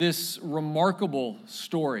This remarkable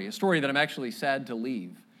story, a story that I'm actually sad to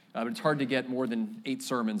leave, but it's hard to get more than 8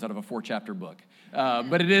 sermons out of a 4-chapter book.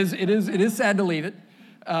 But it is sad to leave it.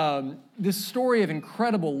 This story of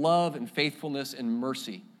incredible love and faithfulness and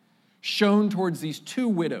mercy shown towards these 2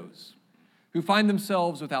 widows who find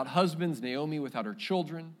themselves without husbands, Naomi without her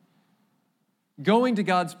children, going to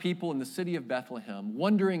God's people in the city of Bethlehem,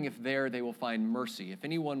 wondering if there they will find mercy, if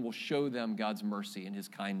anyone will show them God's mercy and his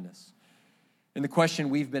kindness. And the question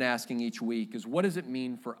we've been asking each week is, what does it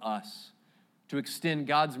mean for us to extend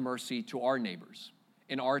God's mercy to our neighbors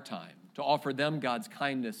in our time, to offer them God's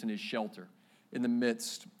kindness and his shelter in the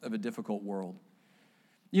midst of a difficult world?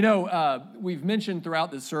 You know, we've mentioned throughout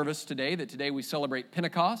the service today that today we celebrate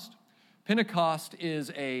Pentecost. Pentecost is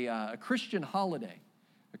a Christian holiday,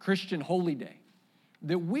 a Christian holy day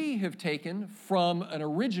that we have taken from an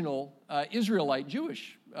original Israelite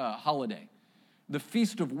Jewish holiday. The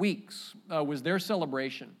Feast of Weeks was their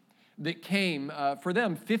celebration that came for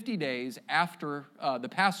them 50 days after the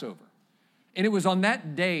Passover. And it was on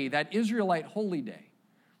that day, that Israelite holy day,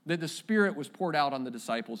 that the Spirit was poured out on the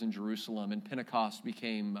disciples in Jerusalem, and Pentecost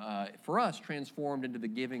became, for us, transformed into the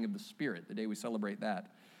giving of the Spirit, the day we celebrate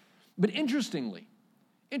that. But interestingly,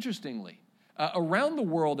 around the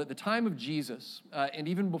world at the time of Jesus and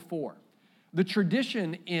even before, the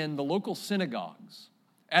tradition in the local synagogues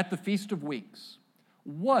at the Feast of Weeks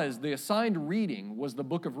was, the assigned reading was the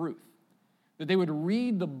book of Ruth, that they would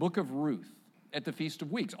read the book of Ruth at the Feast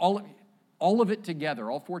of Weeks. All of it together,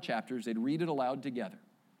 all 4 chapters, they'd read it aloud together.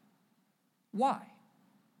 Why?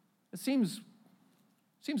 It seems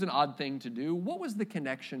an odd thing to do. What was the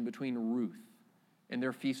connection between Ruth and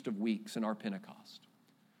their Feast of Weeks and our Pentecost?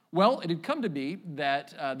 Well, it had come to be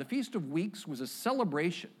that the Feast of Weeks was a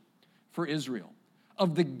celebration for Israel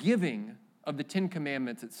of the giving of the 10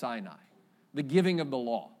 Commandments at Sinai, the giving of the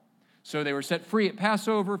law. So they were set free at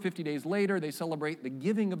Passover. 50 days later, they celebrate the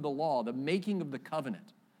giving of the law, the making of the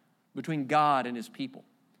covenant between God and his people.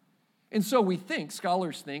 And so we think,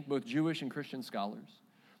 scholars think, both Jewish and Christian scholars,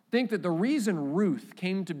 think that the reason Ruth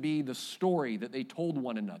came to be the story that they told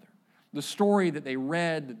one another, the story that they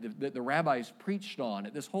read, that the rabbis preached on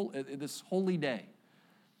at this holy day,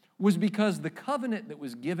 was because the covenant that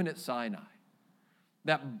was given at Sinai,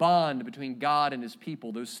 that bond between God and his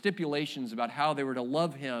people, those stipulations about how they were to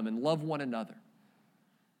love him and love one another,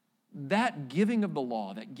 that giving of the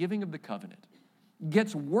law, that giving of the covenant,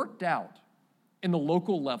 gets worked out in the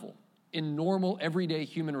local level, in normal, everyday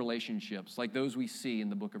human relationships like those we see in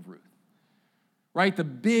the book of Ruth. Right? The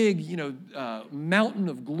big, mountain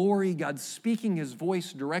of glory, God speaking his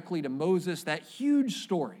voice directly to Moses, that huge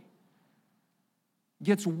story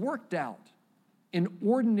gets worked out in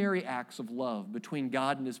ordinary acts of love between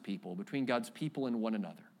God and his people, between God's people and one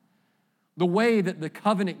another. The way that the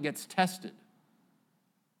covenant gets tested,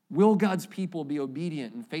 will God's people be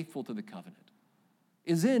obedient and faithful to the covenant,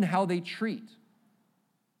 is in how they treat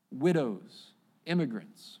widows,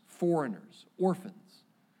 immigrants, foreigners, orphans,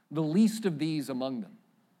 the least of these among them.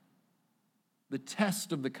 The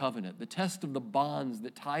test of the covenant, the test of the bonds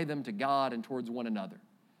that tie them to God and towards one another,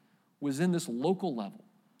 was in this local level.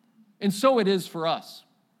 And so it is for us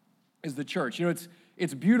as the church. You know,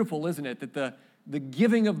 it's beautiful, isn't it, that the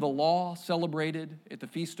giving of the law celebrated at the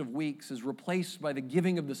Feast of Weeks is replaced by the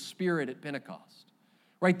giving of the Spirit at Pentecost.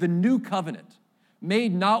 Right? The new covenant,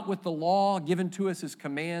 made not with the law given to us as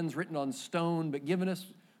commands written on stone, but given us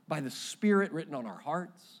by the Spirit written on our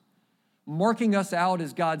hearts, marking us out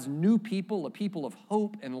as God's new people, a people of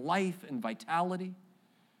hope and life and vitality.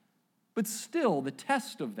 But still, the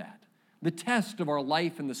test of that, the test of our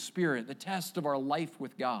life in the Spirit, the test of our life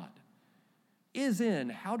with God, is in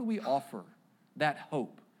how do we offer that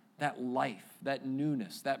hope, that life, that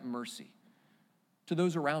newness, that mercy to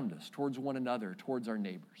those around us, towards one another, towards our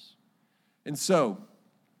neighbors. And so,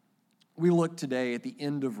 we look today at the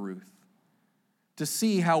end of Ruth to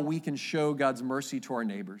see how we can show God's mercy to our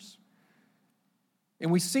neighbors.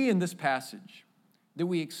 And we see in this passage that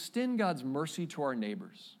we extend God's mercy to our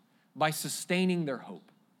neighbors by sustaining their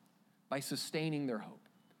hope. By sustaining their hope.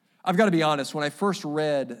 I've got to be honest, when I first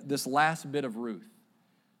read this last bit of Ruth,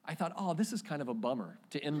 I thought, oh, this is kind of a bummer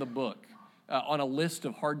to end the book on a list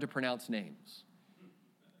of hard-to-pronounce names.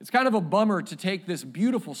 It's kind of a bummer to take this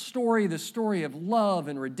beautiful story, this story of love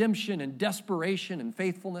and redemption and desperation and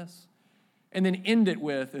faithfulness, and then end it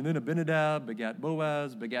with, and then Abinadab begat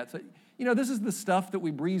Boaz, begat... You know, this is the stuff that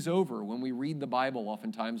we breeze over when we read the Bible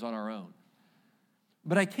oftentimes on our own.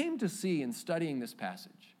 But I came to see in studying this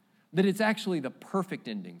passage that it's actually the perfect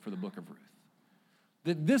ending for the book of Ruth.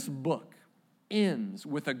 That this book ends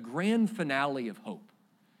with a grand finale of hope.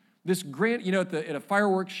 This grand, at a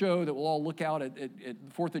fireworks show that we'll all look out at the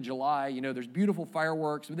 4th of July, there's beautiful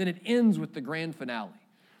fireworks, but then it ends with the grand finale,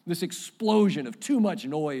 this explosion of too much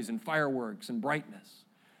noise and fireworks and brightness.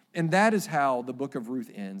 And that is how the book of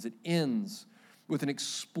Ruth ends. It ends with an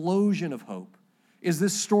explosion of hope. Is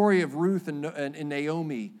this story of Ruth and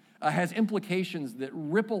Naomi has implications that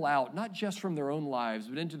ripple out, not just from their own lives,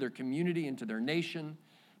 but into their community, into their nation,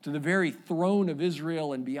 to the very throne of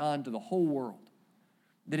Israel and beyond, to the whole world.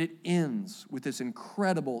 That it ends with this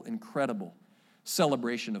incredible, incredible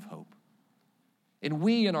celebration of hope. And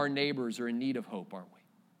we and our neighbors are in need of hope, aren't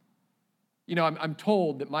we? I'm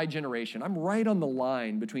told that my generation, I'm right on the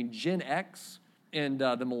line between Gen X and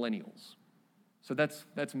the millennials. So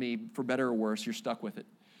that's me, for better or worse, you're stuck with it.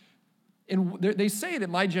 And they say that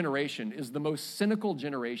my generation is the most cynical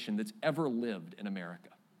generation that's ever lived in America.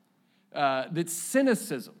 That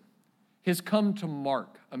cynicism has come to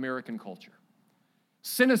mark American culture.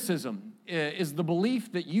 Cynicism is the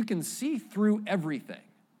belief that you can see through everything.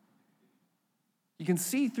 You can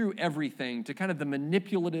see through everything to kind of the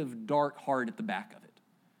manipulative, dark heart at the back of it.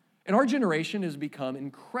 And our generation has become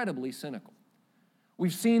incredibly cynical.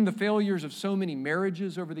 We've seen the failures of so many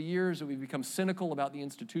marriages over the years that we've become cynical about the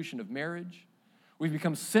institution of marriage. We've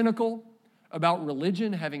become cynical about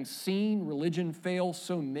religion, having seen religion fail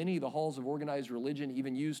so many, the halls of organized religion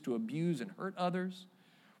even used to abuse and hurt others.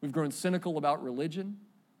 We've grown cynical about religion.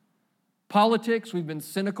 Politics, we've been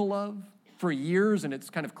cynical of for years, and it's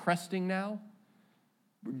kind of cresting now.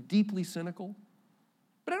 We're deeply cynical.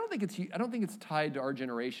 But I don't think it's tied to our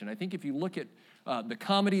generation. I think if you look at the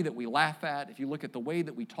comedy that we laugh at, if you look at the way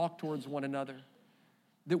that we talk towards one another,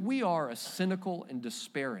 that we are a cynical and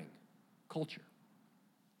despairing culture.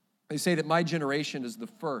 They say that my generation is the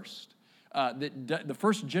first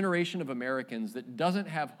generation of Americans that doesn't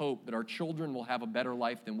have hope that our children will have a better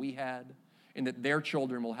life than we had and that their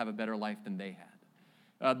children will have a better life than they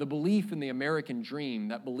had. The belief in the American dream,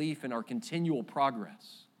 that belief in our continual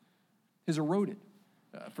progress, has eroded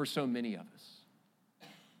for so many of us.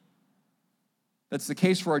 That's the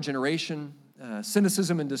case for our generation.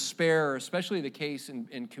 Cynicism and despair are especially the case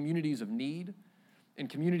in communities of need, in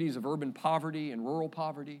communities of urban poverty and rural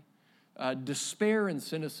poverty. Despair and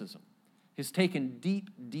cynicism has taken deep,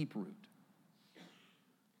 deep root.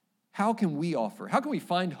 How can we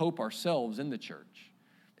find hope ourselves in the church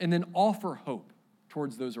and then offer hope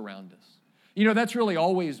towards those around us? That's really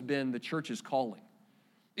always been the church's calling,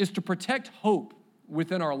 is to protect hope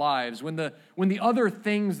within our lives when the other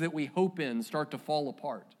things that we hope in start to fall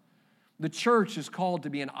apart. The church is called to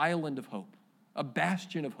be an island of hope, a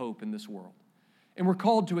bastion of hope in this world. And we're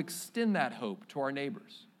called to extend that hope to our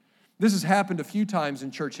neighbors. This has happened a few times in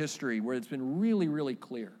church history where it's been really, really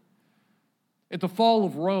clear. At the fall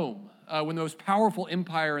of Rome, when the most powerful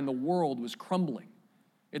empire in the world was crumbling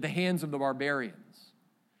at the hands of the barbarians,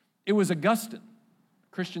 it was Augustine,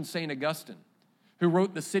 Christian Saint Augustine, who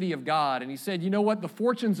wrote The City of God. And he said, you know what? The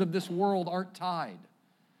fortunes of this world aren't tied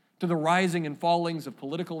to the rising and fallings of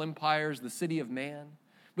political empires, the city of man,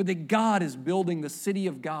 but that God is building the city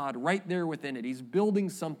of God right there within it. He's building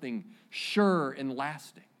something sure and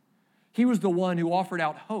lasting. He was the one who offered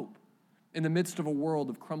out hope in the midst of a world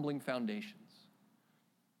of crumbling foundations.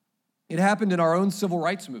 It happened in our own civil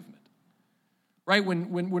rights movement, right?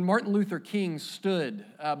 When Martin Luther King stood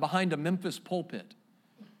behind a Memphis pulpit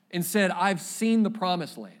and said, I've seen the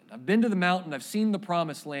promised land. I've been to the mountain. I've seen the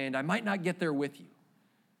promised land. I might not get there with you.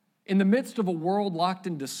 In the midst of a world locked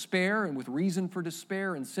in despair and with reason for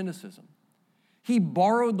despair and cynicism, he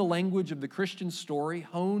borrowed the language of the Christian story,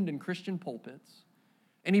 honed in Christian pulpits,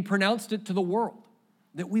 and he pronounced it to the world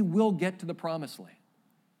that we will get to the promised land.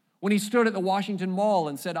 When he stood at the Washington Mall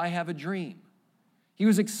and said, I have a dream, he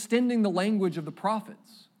was extending the language of the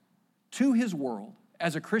prophets to his world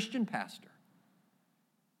as a Christian pastor,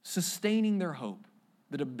 sustaining their hope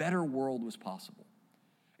that a better world was possible.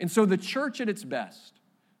 And so the church at its best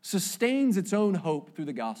sustains its own hope through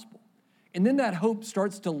the gospel. And then that hope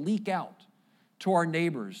starts to leak out to our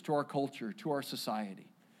neighbors, to our culture, to our society.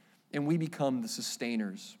 And we become the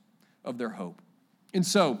sustainers of their hope. And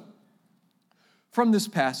so, from this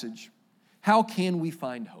passage, how can we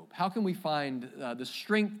find hope? How can we find the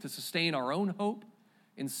strength to sustain our own hope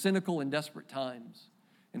in cynical and desperate times?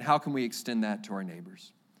 And how can we extend that to our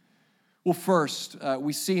neighbors? Well, first,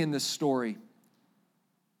 we see in this story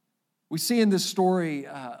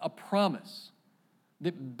a promise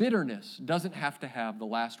that bitterness doesn't have to have the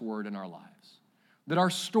last word in our lives, that our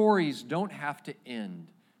stories don't have to end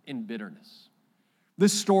in bitterness.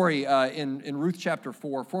 This story in Ruth chapter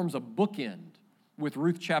 4 forms a bookend with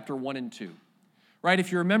Ruth chapter 1 and 2. Right?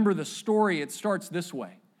 If you remember the story, it starts this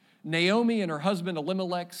way. Naomi and her husband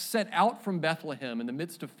Elimelech set out from Bethlehem in the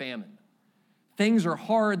midst of famine. Things are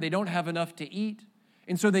hard, they don't have enough to eat,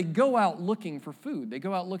 and so they go out looking for food. They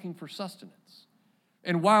go out looking for sustenance.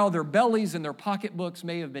 And while their bellies and their pocketbooks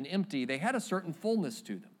may have been empty, they had a certain fullness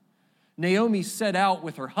to them. Naomi set out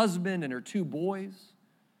with her husband and her 2 boys.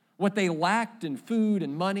 What they lacked in food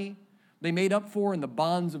and money, they made up for in the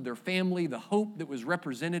bonds of their family, the hope that was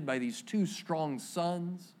represented by these 2 strong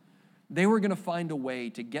sons. They were going to find a way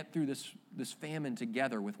to get through this famine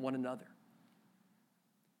together with one another.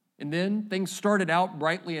 And then things started out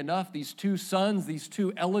brightly enough. These 2 sons, these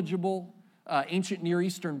 2 eligible ancient Near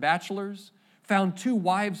Eastern bachelors, found 2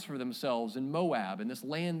 wives for themselves in Moab, in this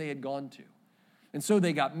land they had gone to. And so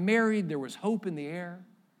they got married. There was hope in the air.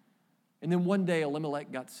 And then one day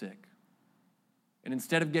Elimelech got sick. And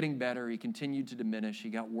instead of getting better, he continued to diminish. He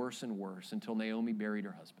got worse and worse until Naomi buried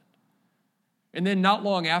her husband. And then not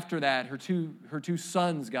long after that, her two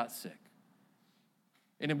sons got sick.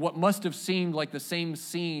 And in what must have seemed like the same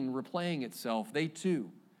scene replaying itself, they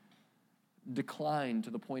too declined to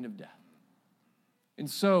the point of death. And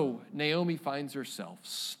so Naomi finds herself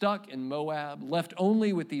stuck in Moab, left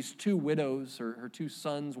only with these 2 widows, her 2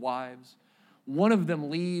 sons' wives. One of them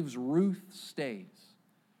leaves, Ruth stays.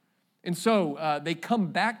 And so they come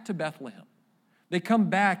back to Bethlehem. They come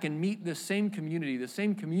back and meet the same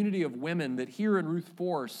community of women that here in Ruth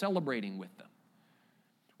 4 are celebrating with them.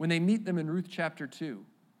 When they meet them in Ruth chapter 2,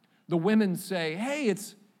 the women say, "Hey,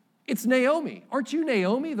 it's Naomi. Aren't you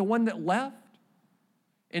Naomi, the one that left?"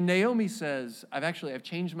 And Naomi says, I've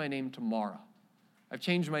changed my name to Mara. I've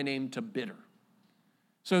changed my name to Bitter.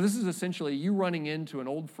 So this is essentially you running into an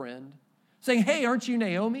old friend saying, "Hey, aren't you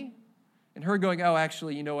Naomi?" And her going, "Oh,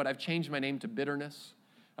 actually, you know what? I've changed my name to Bitterness.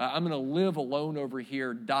 I'm going to live alone over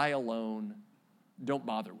here, die alone. Don't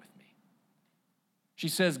bother with me." She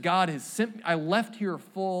says, "God has sent me. I left here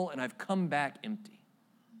full and I've come back empty."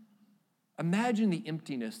 Imagine the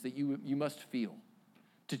emptiness that you must feel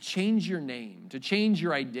to change your name, to change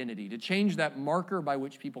your identity, to change that marker by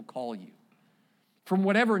which people call you. From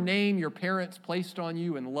whatever name your parents placed on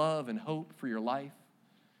you in love and hope for your life,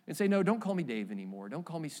 and say, "No, don't call me Dave anymore. Don't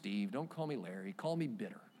call me Steve. Don't call me Larry. Call me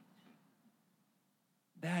Bitter."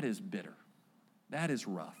 That is bitter. That is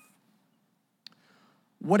rough.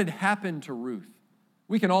 What had happened to Ruth?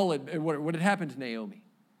 What had happened to Naomi?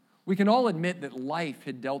 We can all admit that life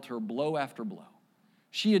had dealt her blow after blow.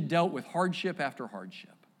 She had dealt with hardship after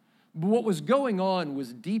hardship. But what was going on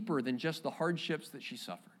was deeper than just the hardships that she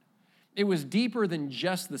suffered. It was deeper than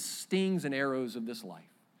just the stings and arrows of this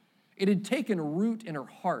life. It had taken root in her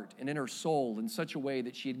heart and in her soul in such a way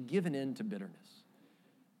that she had given in to bitterness.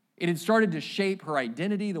 It had started to shape her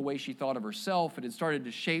identity, the way she thought of herself. It had started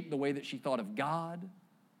to shape the way that she thought of God.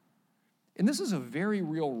 And this is a very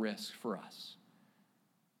real risk for us.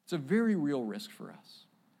 It's a very real risk for us.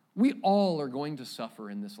 We all are going to suffer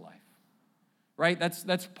in this life, right?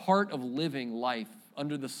 That's part of living life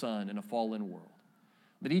under the sun in a fallen world.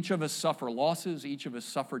 That each of us suffer losses, each of us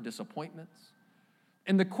suffer disappointments.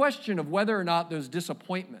 And the question of whether or not those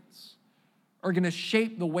disappointments are going to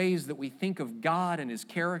shape the ways that we think of God and His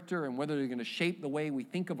character, and whether they're going to shape the way we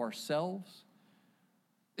think of ourselves,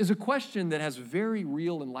 is a question that has very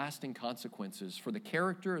real and lasting consequences for the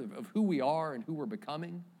character of who we are and who we're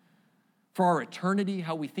becoming, for our eternity,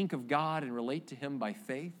 how we think of God and relate to Him by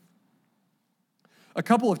faith. A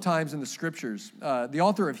couple of times in the Scriptures, the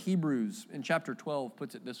author of Hebrews in chapter 12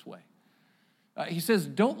 puts it this way. He says,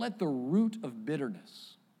 "Don't let the root of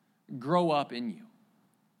bitterness grow up in you."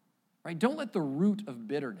 Right? Don't let the root of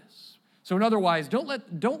bitterness. So in other words, don't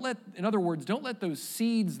let those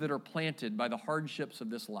seeds that are planted by the hardships of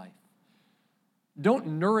this life, don't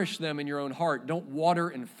nourish them in your own heart. Don't water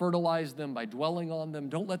and fertilize them by dwelling on them.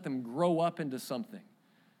 Don't let them grow up into something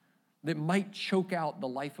that might choke out the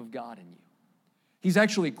life of God in you. He's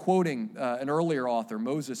actually quoting an earlier author,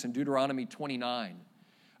 Moses, in Deuteronomy 29.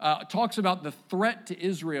 Talks about the threat to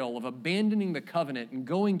Israel of abandoning the covenant and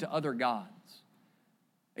going to other gods.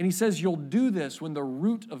 And he says, you'll do this when the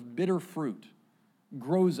root of bitter fruit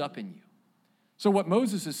grows up in you. So what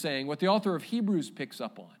Moses is saying, what the author of Hebrews picks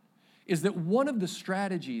up on, is that one of the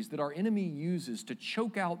strategies that our enemy uses to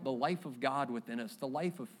choke out the life of God within us, the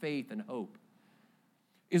life of faith and hope,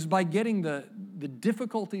 is by getting the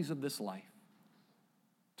difficulties of this life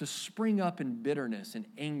to spring up in bitterness and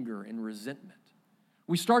anger and resentment.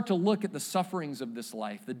 We start to look at the sufferings of this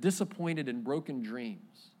life, the disappointed and broken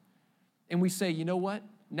dreams, and we say, you know what?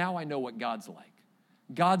 Now I know what God's like.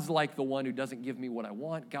 God's like the one who doesn't give me what I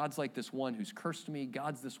want. God's like this one who's cursed me.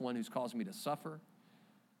 God's this one who's caused me to suffer.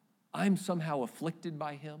 I'm somehow afflicted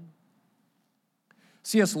by Him.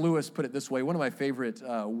 C.S. Lewis put it this way. One of my favorite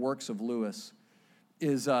works of Lewis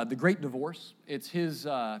is The Great Divorce. It's his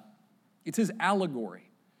allegory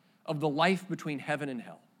of the life between heaven and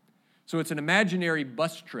hell. So it's an imaginary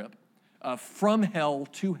bus trip from hell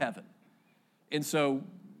to heaven. And so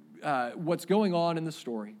what's going on in the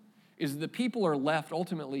story is the people are left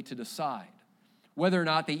ultimately to decide whether or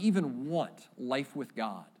not they even want life with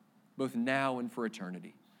God, both now and for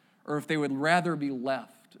eternity, or if they would rather be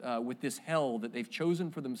left with this hell that they've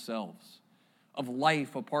chosen for themselves of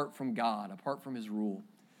life apart from God, apart from his rule.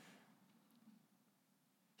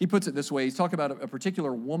 He puts it this way. He's talking about a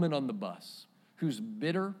particular woman on the bus who's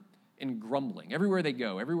bitter and grumbling. Everywhere they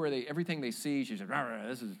go, everything they see, she's like,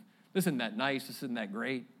 this isn't that nice, this isn't that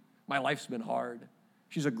great. My life's been hard.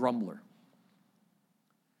 She's a grumbler.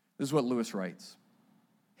 This is what Lewis writes.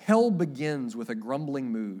 Hell begins with a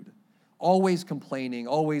grumbling mood, always complaining,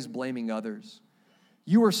 always blaming others.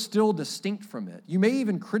 You are still distinct from it. You may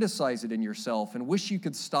even criticize it in yourself and wish you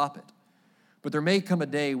could stop it. But there may come a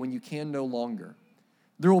day when you can no longer.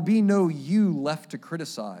 There will be no you left to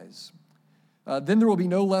criticize. Then there will be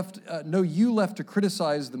no you left to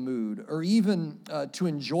criticize the mood or even to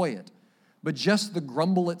enjoy it, but just the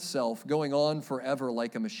grumble itself going on forever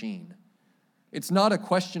like a machine. It's not a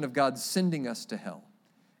question of God sending us to hell.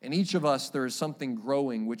 In each of us, there is something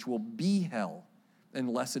growing which will be hell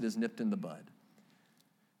unless it is nipped in the bud.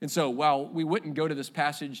 And so while we wouldn't go to this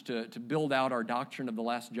passage to build out our doctrine of the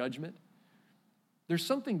Last Judgment, there's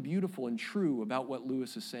something beautiful and true about what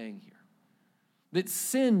Lewis is saying here. That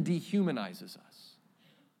sin dehumanizes us.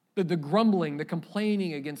 That the grumbling, the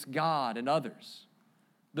complaining against God and others,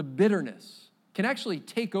 the bitterness can actually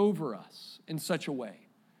take over us in such a way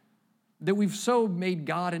that we've so made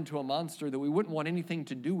God into a monster that we wouldn't want anything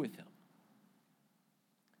to do with him.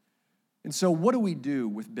 And so what do we do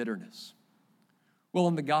with bitterness? Well,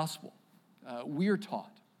 in the gospel, we are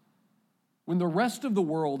taught when the rest of the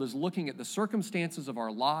world is looking at the circumstances of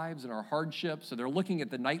our lives and our hardships, so they're looking at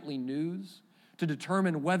the nightly news to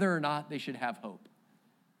determine whether or not they should have hope.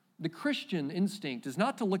 The Christian instinct is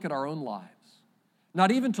not to look at our own lives,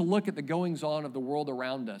 not even to look at the goings-on of the world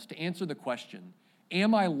around us, to answer the question,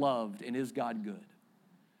 am I loved and is God good?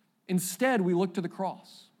 Instead, we look to the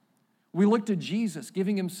cross. We look to Jesus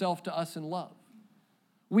giving himself to us in love.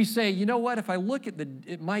 We say, you know what, if I look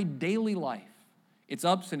at my daily life, its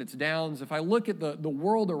ups and its downs, if I look at the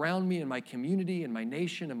world around me and my community and my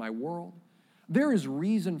nation and my world, there is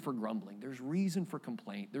reason for grumbling. There's reason for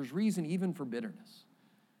complaint. There's reason even for bitterness.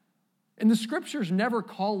 And the scriptures never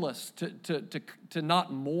call us to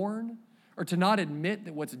not mourn or to not admit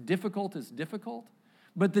that what's difficult is difficult.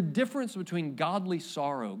 But the difference between godly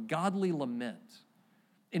sorrow, godly lament,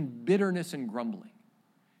 and bitterness and grumbling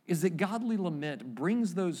is that godly lament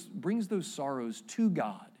brings those sorrows to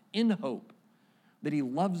God in hope that he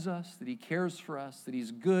loves us, that he cares for us, that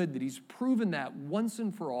he's good, that he's proven that once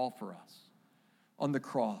and for all for us on the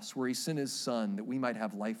cross where he sent his son that we might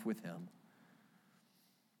have life with him.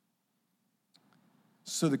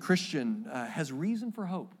 So the Christian has reason for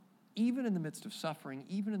hope, even in the midst of suffering,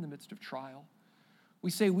 even in the midst of trial. We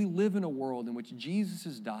say we live in a world in which Jesus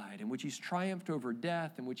has died, in which he's triumphed over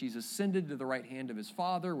death, in which he's ascended to the right hand of his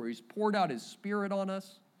Father, where he's poured out his Spirit on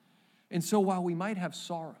us. And so while we might have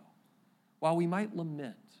sorrow, while we might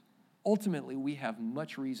lament, ultimately we have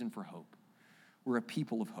much reason for hope. We're a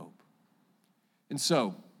people of hope. And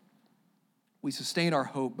so we sustain our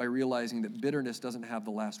hope by realizing that bitterness doesn't have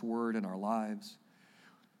the last word in our lives.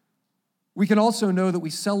 We can also know that we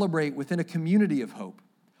celebrate within a community of hope.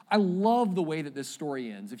 I love the way that this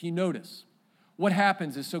story ends. If you notice, what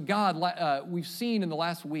happens is, so God, we've seen in the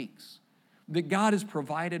last weeks that God has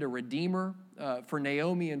provided a redeemer for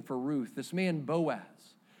Naomi and for Ruth, this man Boaz,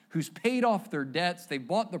 who's paid off their debts. He's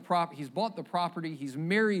bought the property, he's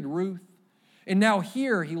married Ruth, and now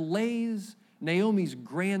here he lays Naomi's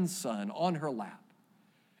grandson on her lap.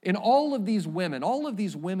 And all of these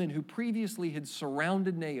women who previously had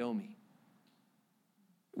surrounded Naomi,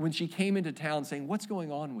 when she came into town saying, what's going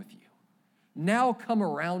on with you? Now come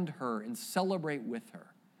around her and celebrate with her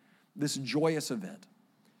this joyous event.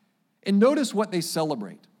 And notice what they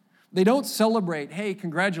celebrate. They don't celebrate, hey,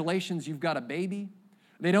 congratulations, you've got a baby.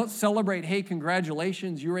 They don't celebrate, hey,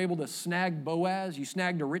 congratulations, you were able to snag Boaz. You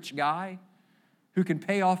snagged a rich guy who can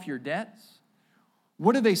pay off your debts.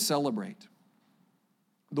 What do they celebrate?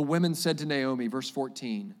 The women said to Naomi, verse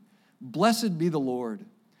 14, blessed be the Lord,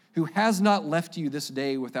 who has not left you this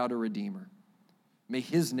day without a redeemer. May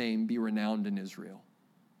his name be renowned in Israel.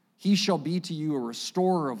 He shall be to you a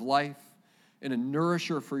restorer of life and a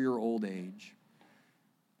nourisher for your old age.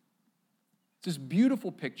 It's this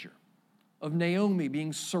beautiful picture of Naomi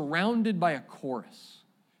being surrounded by a chorus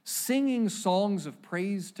singing songs of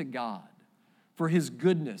praise to God for his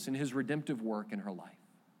goodness and his redemptive work in her life.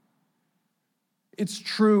 It's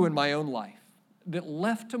true in my own life that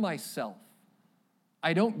left to myself,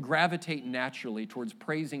 I don't gravitate naturally towards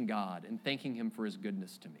praising God and thanking him for his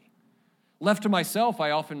goodness to me. Left to myself,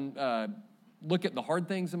 I often look at the hard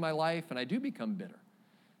things in my life and I do become bitter.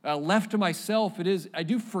 Left to myself, I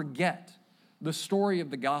do forget the story of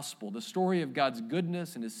the gospel, the story of God's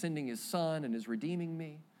goodness and his sending his son and his redeeming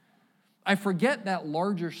me. I forget that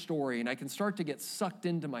larger story and I can start to get sucked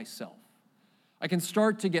into myself. I can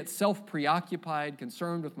start to get self-preoccupied,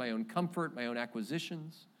 concerned with my own comfort, my own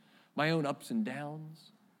acquisitions, my own ups and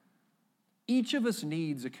downs. Each of us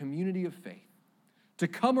needs a community of faith to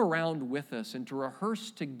come around with us and to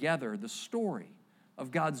rehearse together the story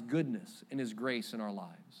of God's goodness and his grace in our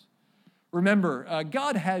lives. Remember,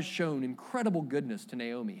 God has shown incredible goodness to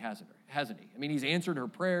Naomi, hasn't he? I mean, he's answered her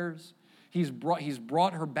prayers. He's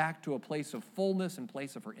brought her back to a place of fullness in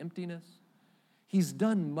place of her emptiness. He's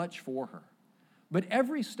done much for her. But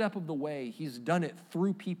every step of the way, he's done it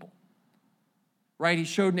through people. Right? He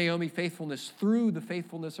showed Naomi faithfulness through the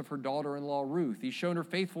faithfulness of her daughter-in-law, Ruth. He's shown her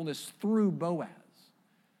faithfulness through Boaz.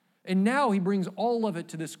 And now he brings all of it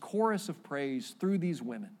to this chorus of praise through these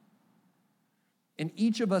women. And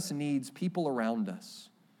each of us needs people around us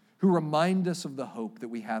who remind us of the hope that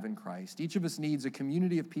we have in Christ. Each of us needs a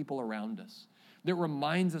community of people around us that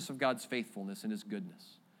reminds us of God's faithfulness and his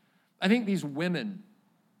goodness. I think these women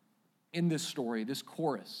in this story, this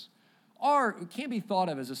chorus, can't be thought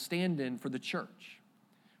of as a stand-in for the church.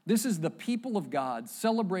 This is the people of God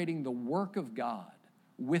celebrating the work of God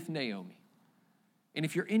with Naomi. And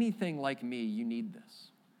if you're anything like me, you need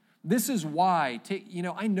this. This is why,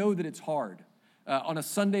 I know that it's hard on a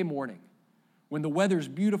Sunday morning when the weather's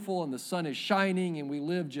beautiful and the sun is shining and we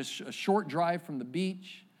live just a short drive from the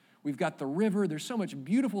beach. We've got the river. There's so much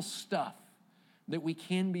beautiful stuff that we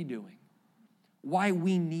can be doing. Why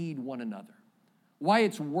we need one another. Why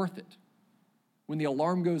it's worth it. When the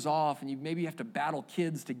alarm goes off and maybe you have to battle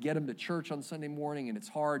kids to get them to church on Sunday morning and it's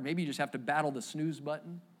hard. Maybe you just have to battle the snooze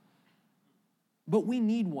button. But we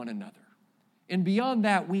need one another. And beyond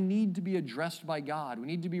that, we need to be addressed by God. We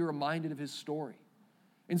need to be reminded of his story.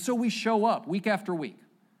 And so we show up week after week,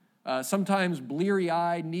 sometimes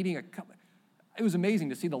bleary-eyed, needing a cup. It was amazing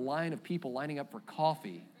to see the line of people lining up for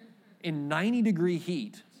coffee in 90-degree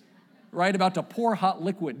heat, right, about to pour hot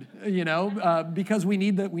liquid, because we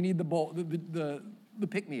need the bowl, the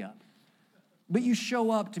pick-me-up. But you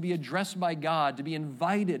show up to be addressed by God, to be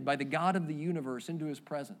invited by the God of the universe into his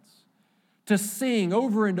presence, to sing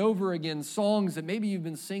over and over again songs that maybe you've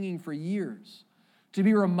been singing for years, to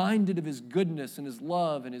be reminded of his goodness and his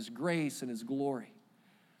love and his grace and his glory.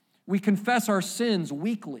 We confess our sins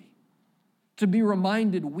weekly, to be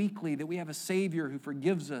reminded weekly that we have a Savior who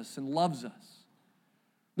forgives us and loves us.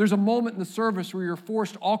 There's a moment in the service where you're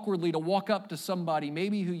forced awkwardly to walk up to somebody,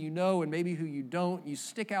 maybe who you know and maybe who you don't. You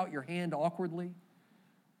stick out your hand awkwardly.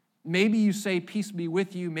 Maybe you say, "Peace be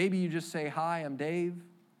with you." Maybe you just say, "Hi, I'm Dave."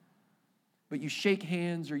 But you shake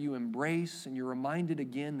hands or you embrace and you're reminded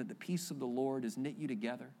again that the peace of the Lord has knit you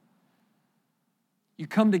together. You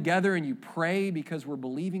come together and you pray because we're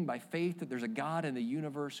believing by faith that there's a God in the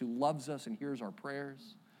universe who loves us and hears our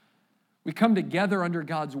prayers. We come together under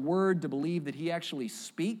God's word to believe that he actually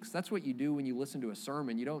speaks. That's what you do when you listen to a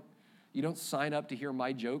sermon. You don't sign up to hear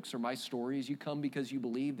my jokes or my stories. You come because you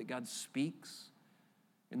believe that God speaks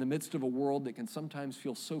in the midst of a world that can sometimes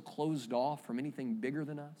feel so closed off from anything bigger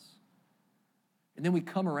than us. And then we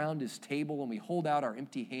come around his table and we hold out our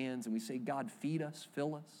empty hands and we say, "God, feed us,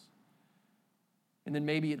 fill us." And then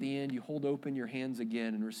maybe at the end you hold open your hands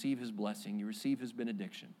again and receive his blessing. You receive his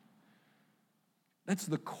benediction. That's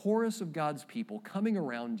the chorus of God's people coming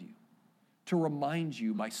around you to remind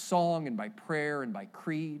you by song and by prayer and by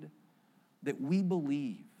creed that we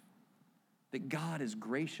believe that God is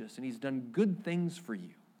gracious and he's done good things for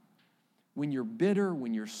you. When you're bitter,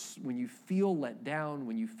 when you feel let down,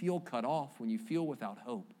 when you feel cut off, when you feel without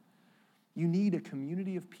hope, you need a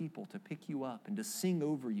community of people to pick you up and to sing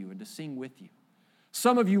over you and to sing with you.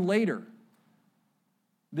 Some of you later,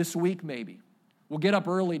 this week maybe, will get up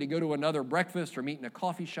early to go to another breakfast or meet in a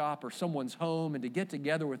coffee shop or someone's home and to get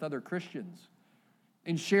together with other Christians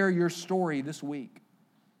and share your story this week.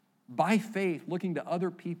 By faith, looking to other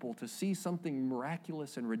people to see something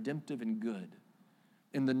miraculous and redemptive and good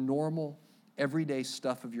in the normal, everyday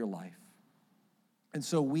stuff of your life. And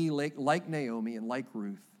so we, like Naomi and like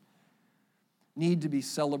Ruth, need to be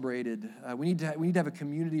celebrated. We need to have a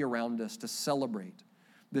community around us to celebrate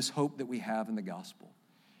this hope that we have in the gospel.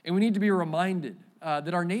 And we need to be reminded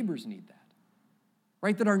that our neighbors need that.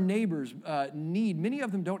 right? That our neighbors need. Many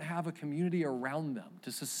of them don't have a community around them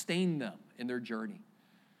to sustain them in their journey.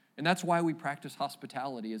 And that's why we practice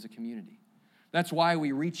hospitality as a community. That's why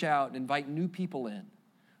we reach out and invite new people in,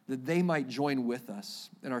 that they might join with us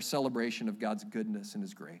in our celebration of God's goodness and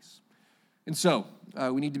his grace. And so,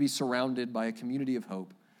 we need to be surrounded by a community of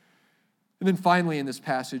hope. And then finally in this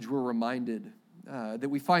passage, we're reminded that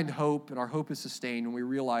we find hope, and our hope is sustained when we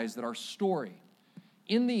realize that our story,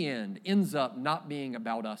 in the end, ends up not being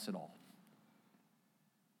about us at all.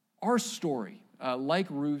 Our story, like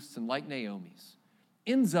Ruth's and like Naomi's,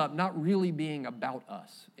 ends up not really being about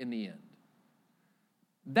us in the end.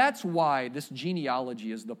 That's why this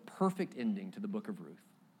genealogy is the perfect ending to the book of Ruth.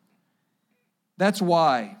 That's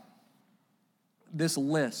why this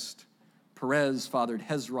list, Perez fathered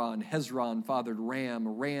Hezron, Hezron fathered Ram,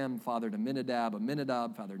 Ram fathered Amminadab,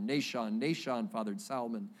 Amminadab fathered Nahshon, Nahshon fathered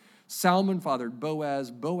Salmon, Salmon fathered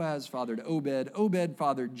Boaz, Boaz fathered Obed, Obed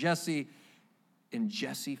fathered Jesse, and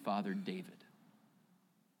Jesse fathered David.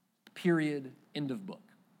 Period. End of book.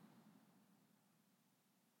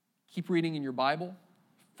 Keep reading in your Bible.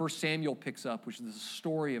 1 Samuel picks up, which is the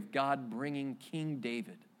story of God bringing King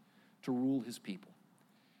David to rule his people.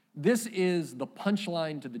 This is the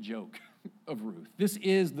punchline to the joke of Ruth. This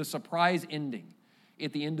is the surprise ending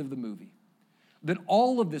at the end of the movie. That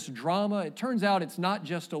all of this drama, it turns out it's not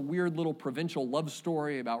just a weird little provincial love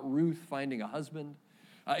story about Ruth finding a husband.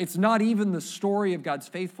 It's not even the story of God's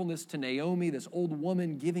faithfulness to Naomi, this old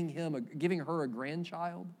woman giving her a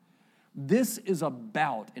grandchild. This is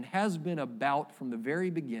about, and has been about from the very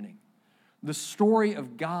beginning, the story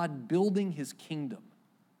of God building his kingdom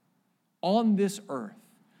on this earth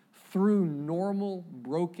through normal,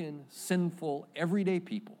 broken, sinful, everyday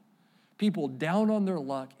people, people down on their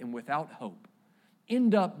luck and without hope,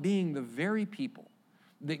 end up being the very people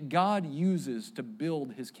that God uses to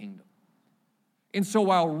build his kingdom. And so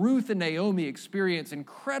while Ruth and Naomi experience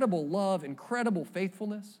incredible love, incredible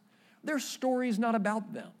faithfulness, their story is not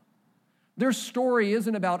about them. Their story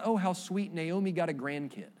isn't about, oh, how sweet Naomi got a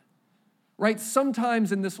grandkid, right?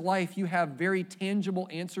 Sometimes in this life, you have very tangible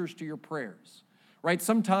answers to your prayers, right?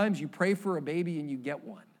 Sometimes you pray for a baby and you get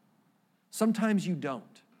one. Sometimes you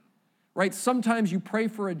don't, right? Sometimes you pray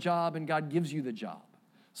for a job and God gives you the job.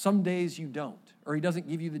 Some days you don't, or he doesn't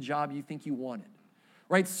give you the job you think you wanted,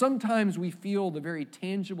 right? Sometimes we feel the very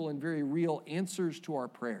tangible and very real answers to our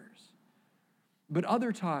prayers, but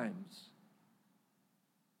other times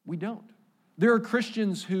we don't. There are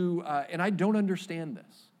Christians who, and I don't understand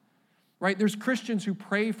this, right? There's Christians who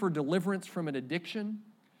pray for deliverance from an addiction,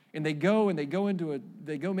 and they go maybe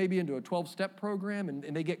into a 12-step program,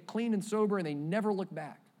 and they get clean and sober, and they never look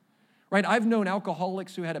back, right? I've known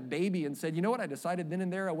alcoholics who had a baby and said, you know what, I decided then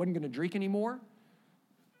and there I wasn't going to drink anymore,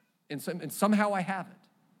 and somehow I haven't.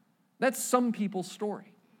 That's some people's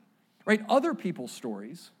story, right? Other people's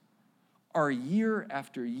stories are year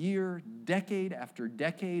after year, decade after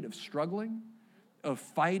decade of struggling, of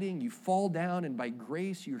fighting. You fall down, and by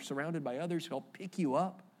grace, you're surrounded by others who help pick you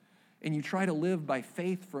up. And you try to live by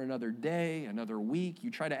faith for another day, another week. You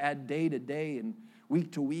try to add day to day and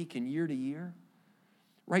week to week and year to year.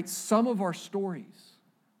 Right? Some of our stories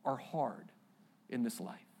are hard in this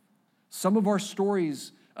life. Some of our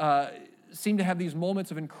stories seem to have these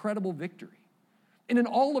moments of incredible victory. And in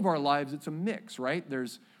all of our lives, it's a mix, right?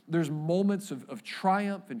 There's moments of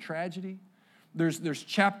triumph and tragedy. There's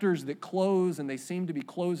chapters that close, and they seem to be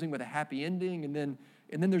closing with a happy ending, and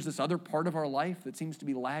then there's this other part of our life that seems to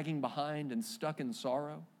be lagging behind and stuck in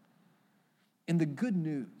sorrow. And the good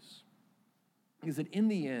news is that in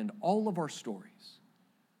the end, all of our stories,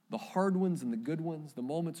 the hard ones and the good ones, the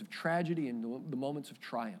moments of tragedy and the moments of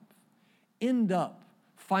triumph, end up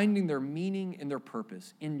finding their meaning and their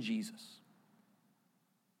purpose in Jesus.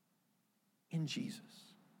 In Jesus.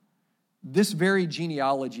 This very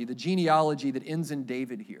genealogy, the genealogy that ends in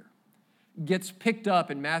David here, gets picked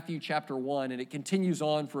up in Matthew chapter 1, and it continues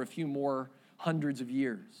on for a few more hundreds of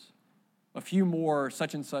years. A few more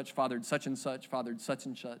such and such fathered such and such, fathered such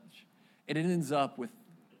and such. And it ends up with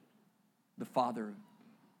the father,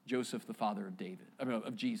 Joseph, the father of David,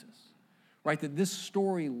 of Jesus. Right? That this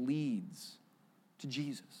story leads to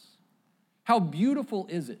Jesus. How beautiful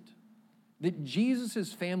is it that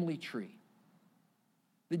Jesus' family tree,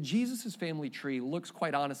 looks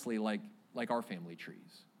quite honestly like our family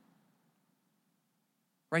trees.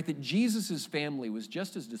 Right? That Jesus' family was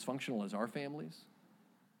just as dysfunctional as our families.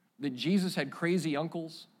 That Jesus had crazy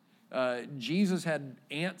uncles. Jesus had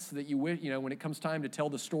aunts that when it comes time to tell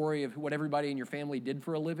the story of what everybody in your family did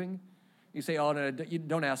for a living, you say, oh, no, you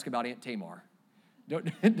don't ask about Aunt Tamar. Don't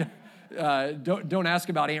ask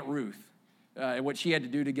about Aunt Ruth and what she had to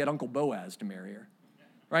do to get Uncle Boaz to marry her.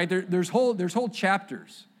 right? There's whole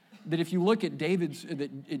chapters that if you look at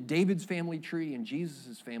David's family tree and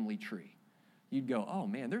Jesus' family tree, you'd go, oh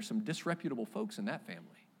man, there's some disreputable folks in that family.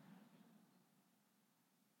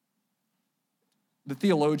 The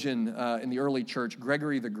theologian in the early church,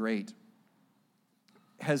 Gregory the Great,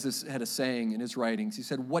 had a saying in his writings. He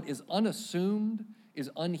said, what is unassumed is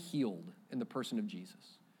unhealed in the person of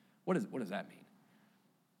Jesus. What does that mean?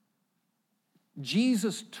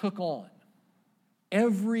 Jesus took on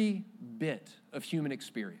every bit of human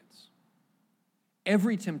experience.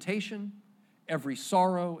 Every temptation, every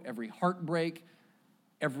sorrow, every heartbreak,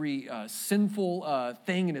 every sinful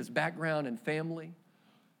thing in his background and family.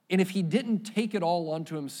 And if he didn't take it all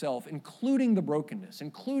onto himself, including the brokenness,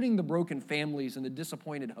 including the broken families and the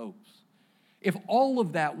disappointed hopes, if all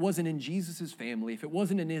of that wasn't in Jesus' family, if it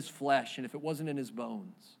wasn't in his flesh and if it wasn't in his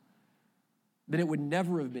bones, then it would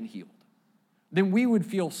never have been healed. Then we would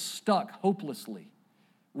feel stuck hopelessly,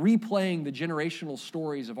 replaying the generational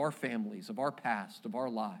stories of our families, of our past, of our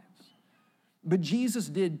lives. But Jesus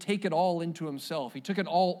did take it all into himself. He took it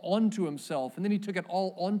all onto himself, and then he took it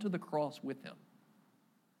all onto the cross with him.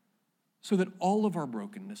 So that all of our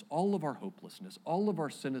brokenness, all of our hopelessness, all of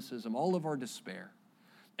our cynicism, all of our despair,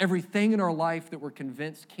 everything in our life that we're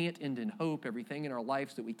convinced can't end in hope, everything in our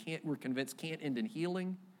lives that we're convinced can't end in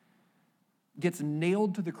healing, gets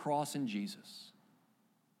nailed to the cross in Jesus.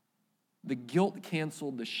 The guilt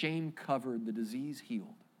canceled, the shame covered, the disease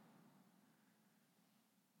healed.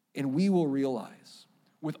 And we will realize,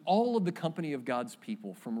 with all of the company of God's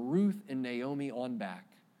people, from Ruth and Naomi on back,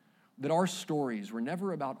 that our stories were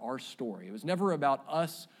never about our story. It was never about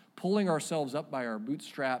us pulling ourselves up by our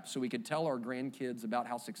bootstraps so we could tell our grandkids about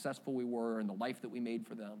how successful we were and the life that we made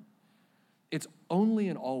for them. It's only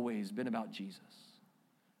and always been about Jesus,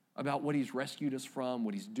 about what he's rescued us from,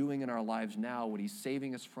 what he's doing in our lives now, what he's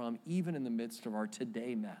saving us from, even in the midst of our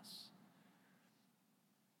today mess.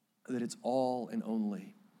 That it's all and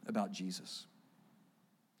only about Jesus.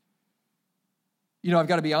 You know, I've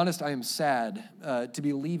got to be honest, I am sad to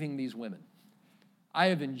be leaving these women. I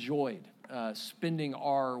have enjoyed spending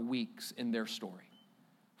our weeks in their story,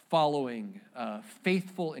 following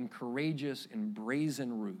faithful and courageous and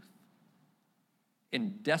brazen Ruth,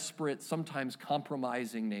 and desperate, sometimes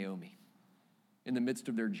compromising Naomi in the midst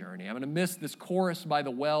of their journey. I'm going to miss this chorus by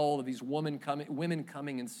the well of these women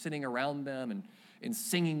coming and sitting around them and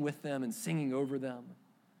singing with them and singing over them.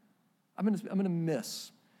 I'm going to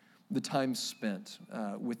miss the time spent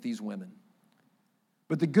with these women.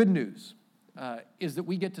 But the good news is that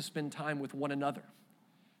we get to spend time with one another,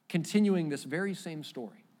 continuing this very same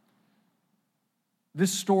story.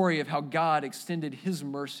 This story of how God extended his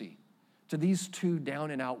mercy to these two down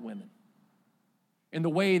and out women, in the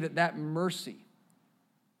way that mercy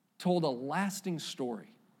told a lasting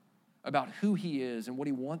story about who he is and what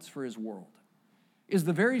he wants for his world, is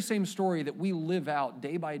the very same story that we live out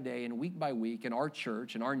day by day and week by week in our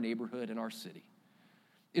church, in our neighborhood, in our city,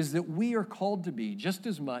 is that we are called to be, just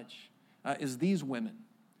as much as these women,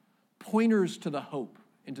 pointers to the hope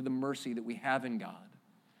and to the mercy that we have in God.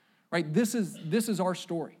 Right? This is our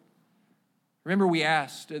story. Remember, we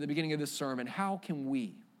asked at the beginning of this sermon, how can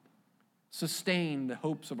we sustain the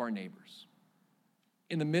hopes of our neighbors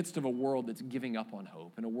in the midst of a world that's giving up on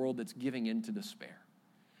hope, and a world that's giving in to despair?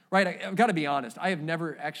 Right, I've got to be honest, I have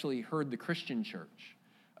never actually heard the Christian church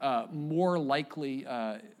more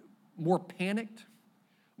panicked,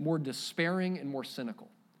 more despairing, and more cynical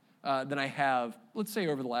than I have, let's say,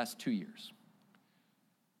 over the last 2 years.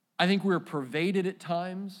 I think we're pervaded at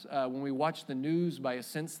times when we watch the news by a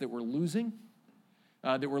sense that we're losing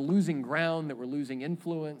ground, that we're losing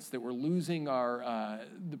influence, that we're losing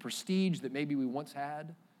the prestige that maybe we once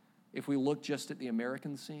had if we look just at the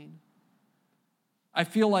American scene. I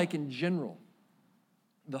feel like, in general,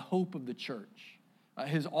 the hope of the church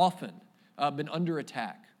has often been under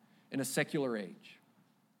attack in a secular age.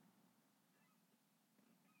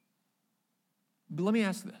 But let me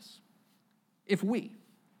ask this.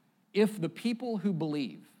 If the people who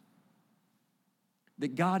believe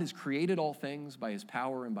that God has created all things by his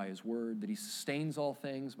power and by his word, that he sustains all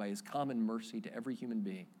things by his common mercy to every human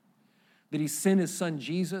being, that he sent his son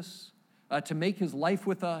Jesus to make his life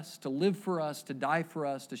with us, to live for us, to die for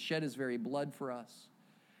us, to shed his very blood for us,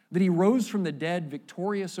 that he rose from the dead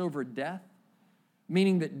victorious over death,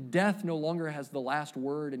 meaning that death no longer has the last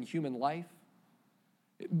word in human life.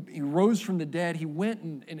 He rose from the dead. He went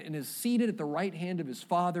and is seated at the right hand of his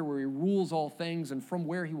Father, where he rules all things, and from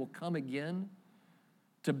where he will come again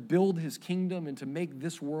to build his kingdom and to make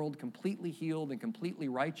this world completely healed and completely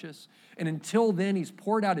righteous. And until then, he's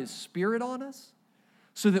poured out his Spirit on us,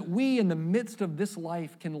 so that we, in the midst of this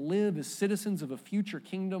life, can live as citizens of a future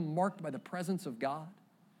kingdom marked by the presence of God.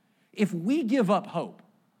 If we give up hope,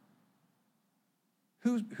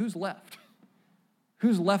 who's left?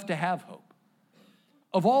 Who's left to have hope?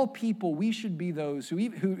 Of all people, we should be those who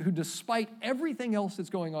despite everything else that's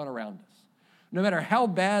going on around us, no matter how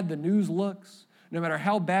bad the news looks, no matter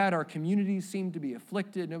how bad our communities seem to be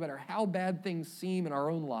afflicted, no matter how bad things seem in our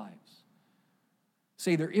own lives,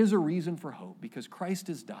 say there is a reason for hope because Christ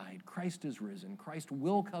has died, Christ is risen, Christ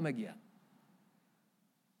will come again.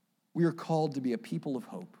 We are called to be a people of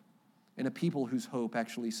hope and a people whose hope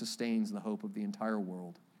actually sustains the hope of the entire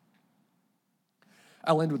world.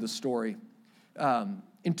 I'll end with a story.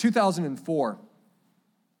 In 2004,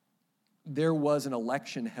 there was an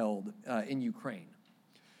election held in Ukraine.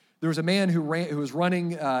 There was a man who was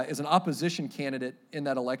running as an opposition candidate in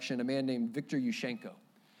that election, a man named Viktor Yushchenko.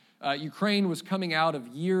 Ukraine was coming out of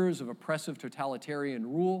years of oppressive totalitarian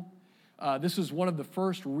rule. This was one of the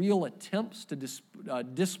first real attempts to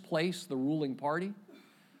displace the ruling party.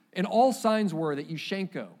 And all signs were that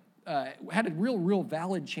Yushchenko had a real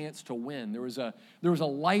valid chance to win. There was a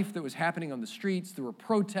life that was happening on the streets. There were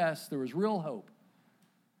protests. There was real hope.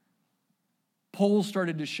 Polls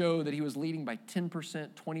started to show that he was leading by 10%,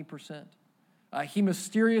 20%. He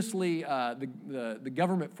mysteriously, the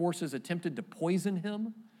government forces attempted to poison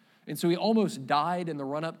him. And so he almost died in the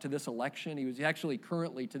run-up to this election. He was actually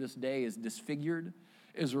currently, to this day, is disfigured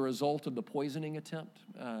as a result of the poisoning attempt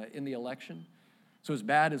in the election. So as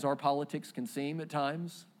bad as our politics can seem at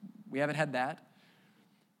times, we haven't had that.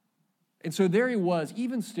 And so there he was,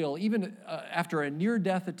 even still, even after a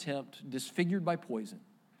near-death attempt, disfigured by poison.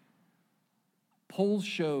 Polls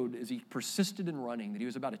showed, as he persisted in running, that he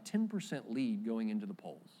was about a 10% lead going into the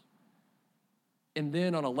polls. And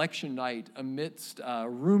then on election night, amidst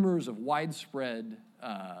rumors of widespread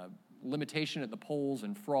limitation at the polls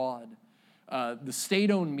and fraud, the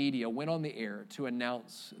state-owned media went on the air to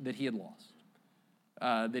announce that he had lost.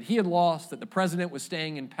 That the president was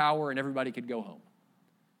staying in power and everybody could go home.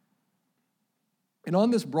 And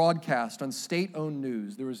on this broadcast, on state-owned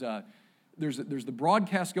news, there's the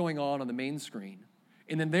broadcast going on the main screen,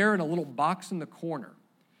 and then there in a little box in the corner,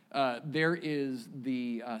 there is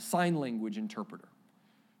the sign language interpreter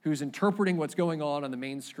who's interpreting what's going on the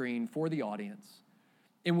main screen for the audience.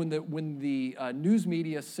 And when the news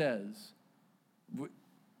media says,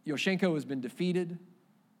 Yushchenko has been defeated,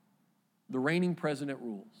 the reigning president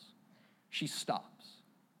rules, she stops.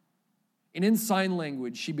 And in sign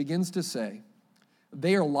language, she begins to say,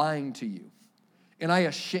 they are lying to you. And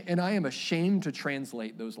I am ashamed to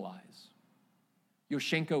translate those lies.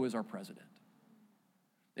 Yushchenko is our president.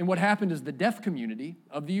 And what happened is the deaf community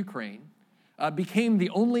of the Ukraine became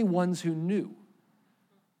the only ones who knew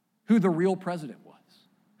who the real president was,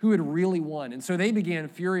 who had really won. And so they began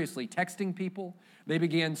furiously texting people. They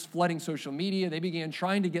began flooding social media. They began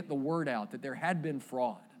trying to get the word out that there had been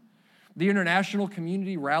fraud. The international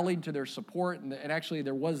community rallied to their support, and actually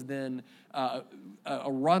there was then a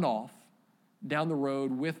runoff down the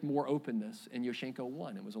road with more openness, and Yushchenko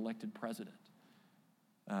won and was elected president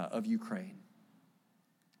of Ukraine.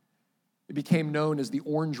 It became known as the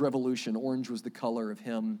Orange Revolution. Orange was the color of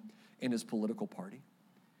him and his political party.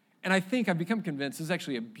 And I think I've become convinced this is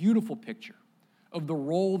actually a beautiful picture of the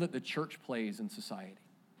role that the church plays in society.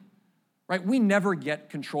 Right? We never get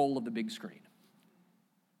control of the big screen.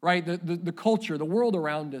 Right? The culture, the world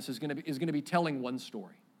around us is going to be telling one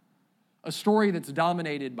story. A story that's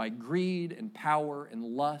dominated by greed and power and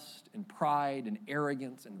lust and pride and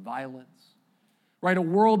arrogance and violence. Right? A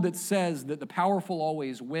world that says that the powerful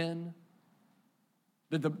always win,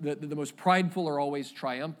 that the most prideful are always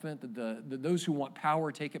triumphant, that those who want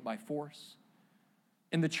power take it by force.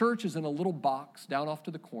 And the church is in a little box down off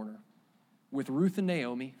to the corner with Ruth and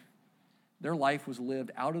Naomi. Their life was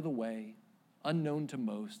lived out of the way, unknown to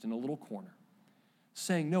most, in a little corner,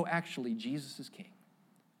 saying, no, actually, Jesus is king.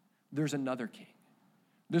 There's another king.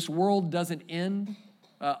 This world doesn't end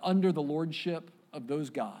under the lordship of those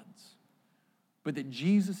gods, but that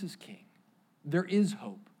Jesus is king. There is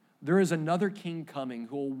hope. There is another king coming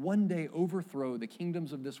who will one day overthrow the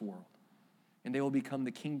kingdoms of this world, and they will become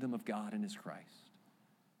the kingdom of God in his Christ.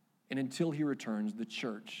 And until he returns, the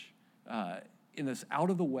church, in this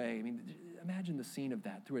out of the way, imagine the scene of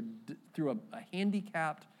that, through a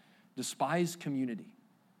handicapped, despised community,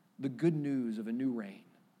 the good news of a new reign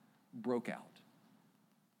broke out.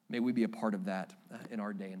 May we be a part of that in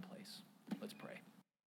our day and place. Let's pray.